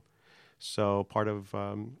goal. So part of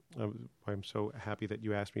I'm so happy that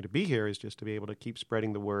you asked me to be here is just to be able to keep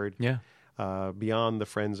spreading the word. Yeah. Beyond the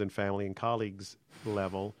friends and family and colleagues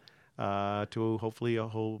level to hopefully a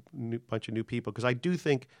whole bunch of new people. Because I do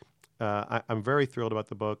think I'm very thrilled about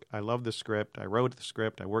the book. I love the script. I wrote the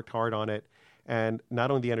script. I worked hard on it. And not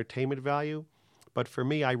only the entertainment value, but for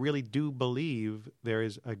me, I really do believe there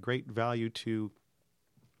is a great value to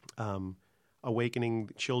awakening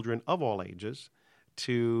children of all ages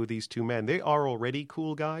to these two men. They are already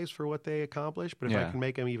cool guys for what they accomplished, but if I can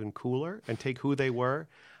make them even cooler and take who they were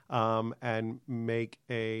and make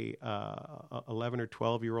a 11 or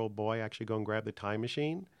 12-year-old boy actually go and grab the time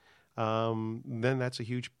machine, then that's a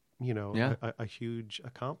huge, a huge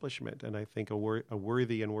accomplishment, and I think a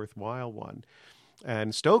worthy and worthwhile one.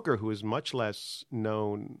 And Stoker, who is much less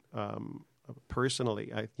known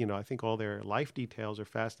personally, I think all their life details are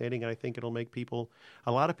fascinating, and I think it'll make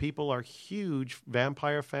a lot of people are huge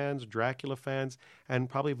vampire fans, Dracula fans, and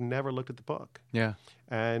probably have never looked at the book. Yeah.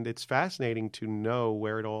 And it's fascinating to know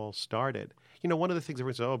where it all started. One of the things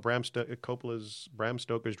everyone says, Coppola's Bram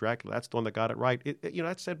Stoker's Dracula, that's the one that got it right.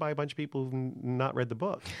 That's said by a bunch of people who've not read the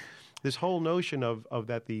book. This whole notion of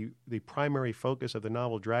that the primary focus of the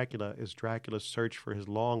novel Dracula is Dracula's search for his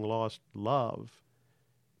long-lost love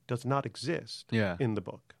does not exist in the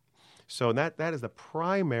book. So that is the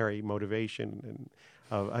primary motivation.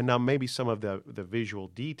 And now maybe some of the visual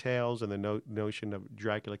details and the notion of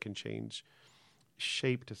Dracula can change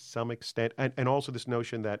shape to some extent. And also this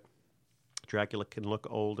notion that Dracula can look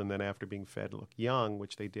old and then after being fed look young,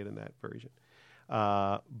 which they did in that version.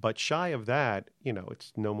 But shy of that,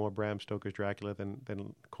 it's no more Bram Stoker's Dracula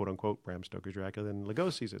than quote-unquote Bram Stoker's Dracula than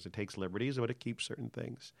Lugosi's is. It takes liberties, but it keeps certain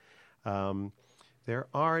things. There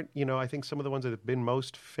aren't, I think some of the ones that have been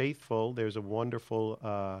most faithful, there's a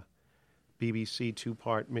wonderful BBC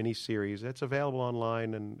two-part miniseries that's available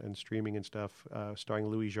online and streaming and stuff, starring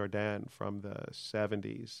Louis Jourdan from the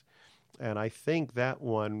 70s. And I think that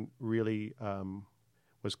one really...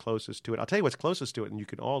 was closest to it. I'll tell you what's closest to it, and you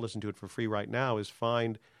can all listen to it for free right now, is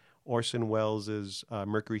find Orson Welles'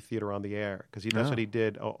 Mercury Theater on the Air, because that's what he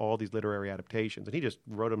did, all these literary adaptations. And he just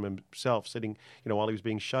wrote them himself, sitting, while he was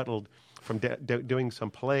being shuttled from doing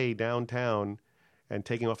some play downtown and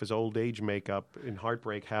taking off his old age makeup in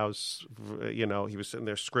Heartbreak House. He was sitting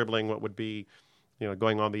there scribbling what would be,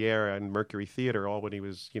 going on the air and Mercury Theater, all when he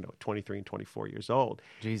was 23 and 24 years old.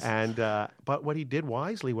 Jeez. And but what he did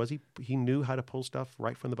wisely was he knew how to pull stuff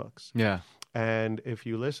right from the books. Yeah. And if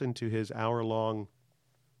you listen to his hour-long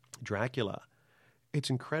Dracula, it's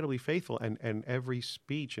incredibly faithful, and every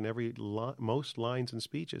speech and most lines and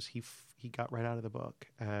speeches he got right out of the book,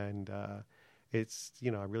 and it's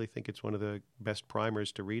I really think it's one of the best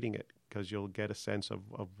primers to reading it, because you'll get a sense of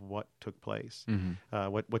what took place,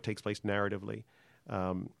 what takes place narratively.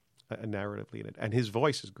 Narratively in it, and his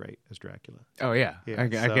voice is great as Dracula. Oh yeah, I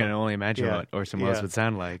can only imagine what Orson Welles would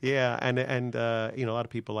sound like. Yeah, and a lot of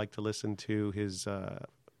people like to listen to his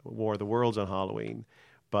War of the Worlds on Halloween,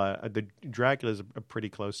 but the Dracula is a pretty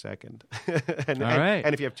close second. and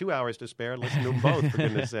if you have 2 hours to spare, listen to them both, for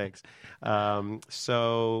goodness sakes.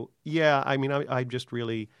 So yeah, I mean, I'm just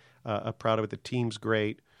really proud of it. The team's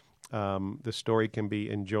great. The story can be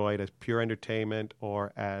enjoyed as pure entertainment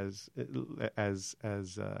or as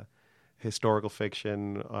historical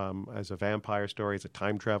fiction, as a vampire story, as a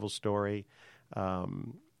time travel story,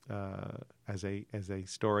 as a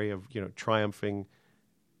story of triumphing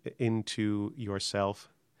into yourself,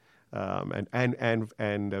 and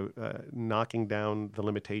knocking down the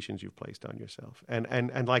limitations you've placed on yourself.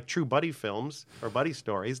 And like true buddy films or buddy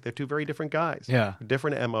stories, they're two very different guys,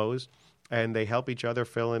 different MOs, and they help each other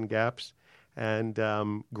fill in gaps and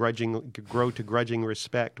grow to grudging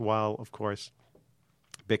respect, while of course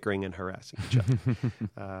bickering and harassing each other.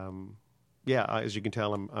 As you can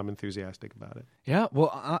tell, I'm enthusiastic about it. Yeah,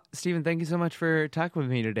 well, Stephen, thank you so much for talking with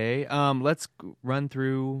me today. Let's run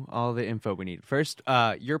through all the info we need. First,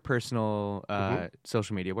 your personal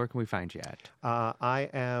social media. Where can we find you at? I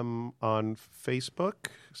am on Facebook,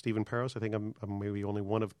 Stephen Peros. I think I'm maybe only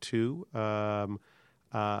one of two.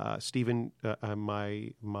 Stephen,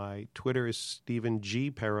 my Twitter is Stephen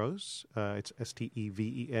G. Peros. It's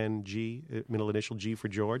STEVENG, middle initial G for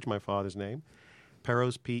George, my father's name.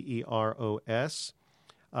 Peros, Peros.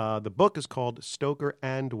 The book is called Stoker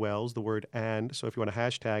and Wells, the word "and." So if you want to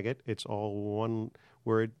hashtag it, it's all one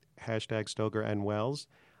word, hashtag Stoker and Wells.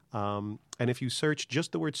 And if you search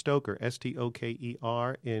just the word Stoker,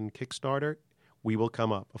 Stoker, in Kickstarter, we will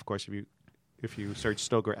come up. Of course, if you search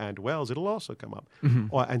Stoker and Wells, it'll also come up.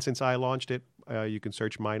 And since I launched it, you can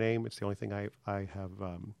search my name. It's the only thing I have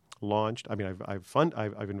launched. I mean,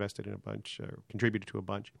 I've invested in a bunch, or contributed to a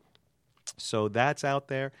bunch. So that's out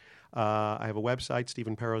there. I have a website,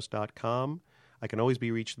 stephenperos.com. I can always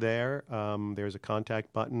be reached there. There's a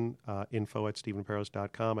contact button,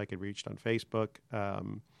 info@stephenperos.com. I can be reached on Facebook.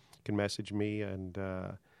 You can message me.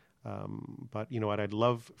 But you know what? I'd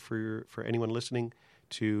love for anyone listening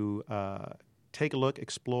to take a look,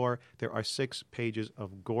 explore. There are 6 pages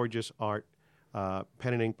of gorgeous art,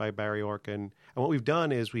 pen and ink by Barry Orkin. And what we've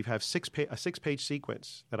done is we have a 6-page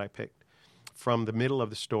sequence that I picked from the middle of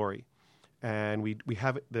the story. And we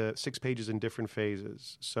have the 6 pages in different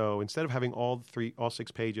phases. So instead of having all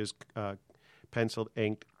 6 pages penciled,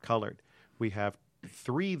 inked, colored, we have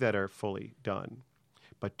 3 that are fully done,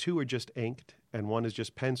 but 2 are just inked and 1 is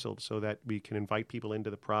just penciled, so that we can invite people into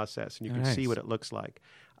the process and you can see what it looks like.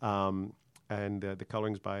 And the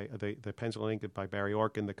colorings by the pencil and ink by Barry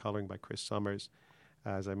Orkin, the coloring by Chris Summers,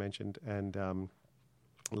 as I mentioned, and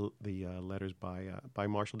the letters by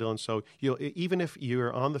Marshall Dillon. So even if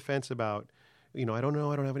you're on the fence about, I don't know,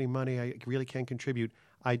 I don't have any money, I really can't contribute,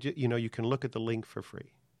 you can look at the link for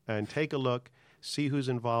free and take a look, see who's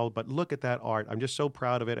involved, but look at that art. I'm just so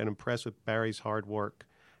proud of it and impressed with Barry's hard work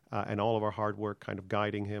and all of our hard work kind of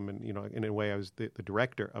guiding him. And, in a way, I was the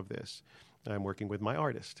director of this. I'm working with my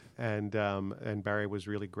artist, and Barry was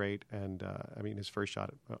really great. And his first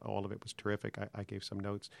shot, all of it was terrific. I gave some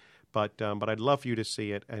notes, but I'd love for you to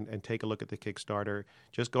see it and take a look at the Kickstarter.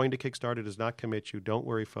 Just going to Kickstarter does not commit you. Don't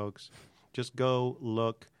worry, folks. Just go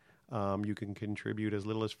look. You can contribute as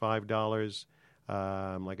little as $5.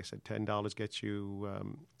 Like I said, $10 gets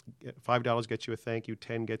you. $5 gets you a thank you.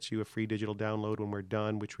 10 gets you a free digital download when we're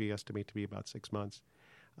done, which we estimate to be about 6 months.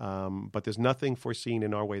 But there's nothing foreseen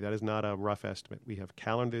in our way. That is not a rough estimate. We have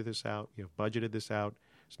calendared this out. We have budgeted this out.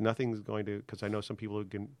 So nothing's going to, because I know some people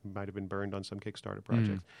might have been burned on some Kickstarter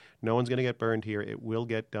projects. No one's going to get burned here. It will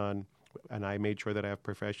get done. And I made sure that I have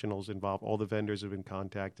professionals involved. All the vendors have been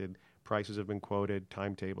contacted. Prices have been quoted,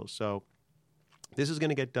 timetables. So this is going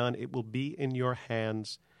to get done. It will be in your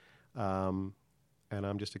hands. And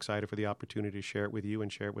I'm just excited for the opportunity to share it with you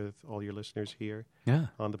and share it with all your listeners here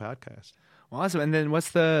on the podcast. Well, awesome. And then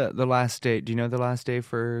what's the last date? Do you know the last day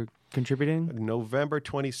for contributing? November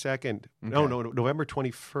 22nd. Okay. No, November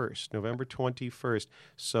 21st. November 21st.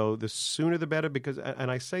 So the sooner the better, and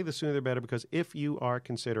I say the sooner the better because if you are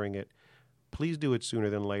considering it, please do it sooner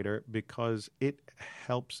than later because it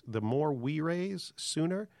helps. The more we raise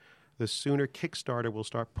sooner, the sooner Kickstarter will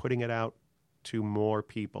start putting it out to more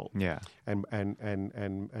people. Yeah. And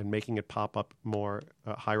making it pop up more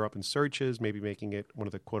higher up in searches, maybe making it one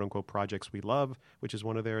of the quote unquote projects we love, which is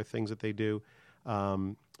one of their things that they do.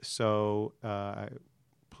 So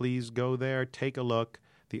please go there, take a look.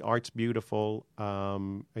 The art's beautiful,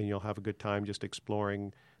 and you'll have a good time just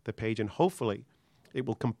exploring the page. And hopefully it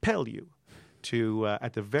will compel you to,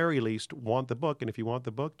 at the very least, want the book. And if you want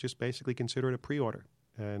the book, just basically consider it a pre-order.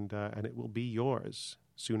 And it will be yours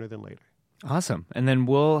sooner than later. Awesome. And then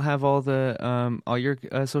we'll have all the all your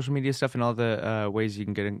social media stuff and all the ways you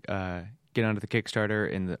can get onto the Kickstarter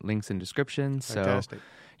in the links and description. Fantastic. So,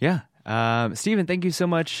 yeah. Stephen, thank you so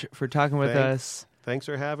much for talking with us. Thanks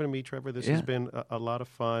for having me, Trevor. This has been a lot of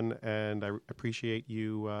fun, and I appreciate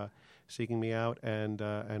you seeking me out and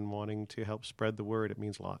wanting to help spread the word. It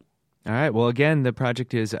means a lot. All right. Well, again, the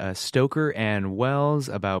project is Stoker and Wells,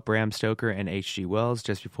 about Bram Stoker and H.G. Wells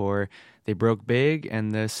just before they broke big,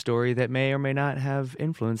 and the story that may or may not have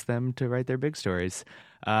influenced them to write their big stories.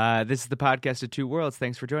 This is the podcast of Two Worlds.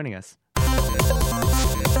 Thanks for joining us.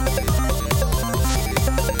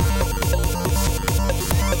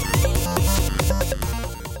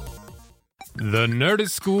 The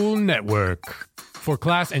Nerdist School Network. For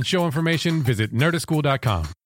class and show information, visit nerdistschool.com.